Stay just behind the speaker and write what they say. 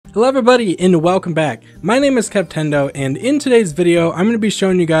Hello everybody and welcome back. My name is Kevtendo and in today's video I'm going to be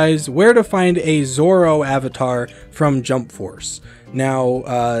showing you guys where to find a Zoro avatar from Jump Force. Now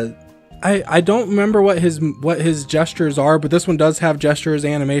I don't remember what his gestures are, but this one does have gestures,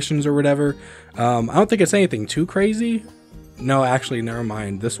 animations or whatever. I don't think it's anything too crazy. No, actually, never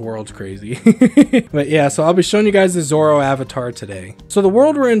mind. This world's crazy. But yeah, so I'll be showing you guys the Zoro avatar today. So the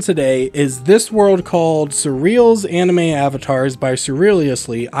world we're in today is this world called Surreal's Anime Avatars by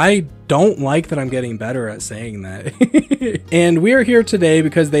Surrealiously. I don't like that I'm getting better at saying that. And we are here today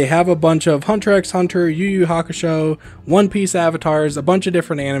because they have a bunch of Hunter x Hunter, Yu Yu Hakusho, One Piece avatars, a bunch of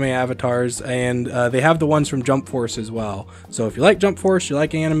different anime avatars, and they have the ones from Jump Force as well. So if you like Jump Force, you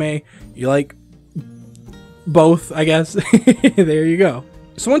like anime, you like both, I guess. There you go.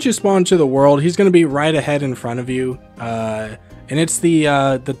 So once you spawn to the world, he's going to be right ahead in front of you, and it's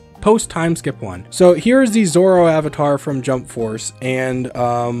the post time skip one. So here's the Zoro avatar from Jump Force, and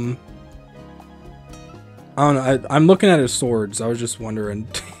I don't know, I'm looking at his swords. I was just wondering.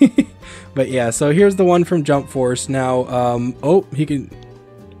 But yeah, so here's the one from Jump Force. Now, oh, he can.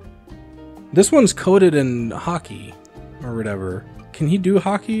 This one's coded in hockey or whatever. Can he do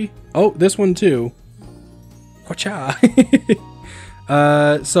hockey? Oh, this one too.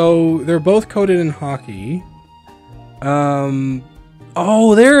 So they're both coded in hockey.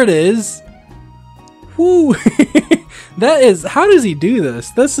 Oh, there it is. Whoo. That is, how does he do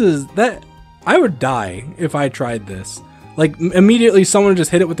this? I would die if I tried this. Like, immediately someone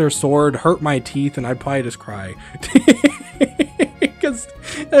just hit it with their sword, hurt my teeth, and I'd probably just cry. Because,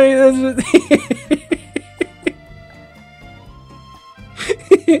 I mean, that's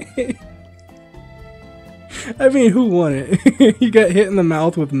I mean, who won it? You got hit in the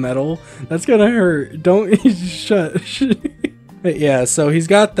mouth with metal. That's gonna hurt. Don't shut. But yeah, so he's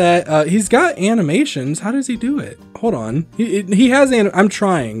got that. He's got animations. How does he do it? Hold on. He has. I'm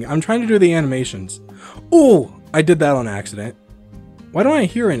trying to do the animations. Oh, I did that on accident. Why don't I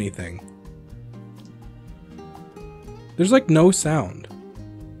hear anything? There's like no sound.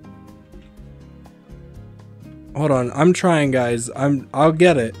 Hold on. I'm trying, guys. I'll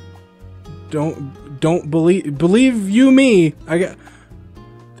get it. Don't believe you me.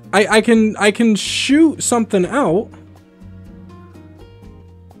 I can shoot something out.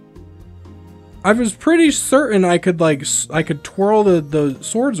 I was pretty certain I could twirl the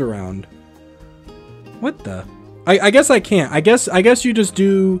swords around. What the? I guess I can't. I guess you just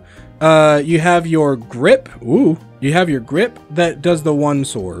do you have your grip. Ooh, you have your grip that does the one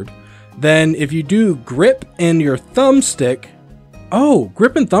sword. Then if you do grip and your thumbstick, oh,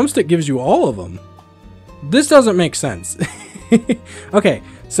 grip and thumbstick gives you all of them. This doesn't make sense. Okay,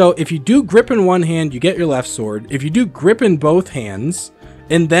 so if you do grip in one hand, you get your left sword. If you do grip in both hands,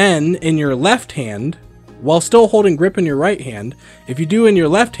 and then in your left hand, while still holding grip in your right hand, if you do in your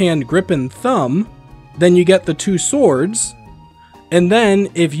left hand grip and thumb, then you get the two swords. And then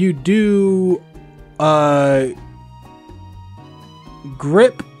if you do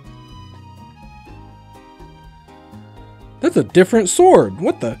grip, that's a different sword.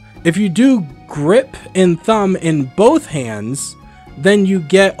 What the? If you do grip and thumb in both hands, then you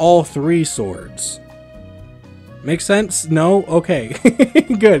get all three swords. Make sense? No? Okay.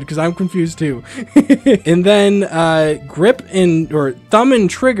 Good, because I'm confused too. And then grip and or thumb and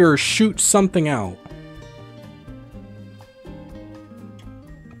trigger shoot something out.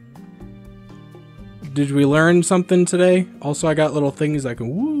 Did we learn something today? Also, I got little things I can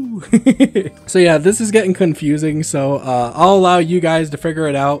woo. So yeah, this is getting confusing, so I'll allow you guys to figure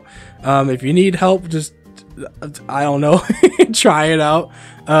it out. If you need help, just, I don't know, try it out.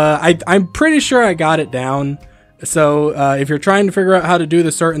 I'm pretty sure I got it down. So if you're trying to figure out how to do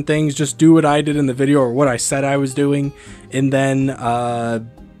the certain things, just do what I did in the video or what I said I was doing. And then,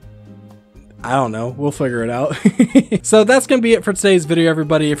 I don't know, we'll figure it out. So that's going to be it for today's video,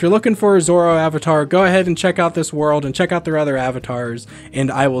 everybody. If you're looking for a Zoro avatar, go ahead and check out this world and check out their other avatars,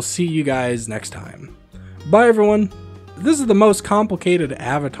 and I will see you guys next time. Bye, everyone. This is the most complicated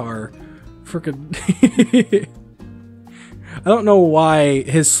avatar. Freaking I don't know why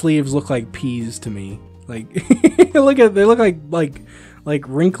his sleeves look like peas to me. Like, they look like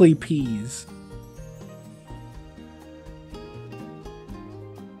wrinkly peas.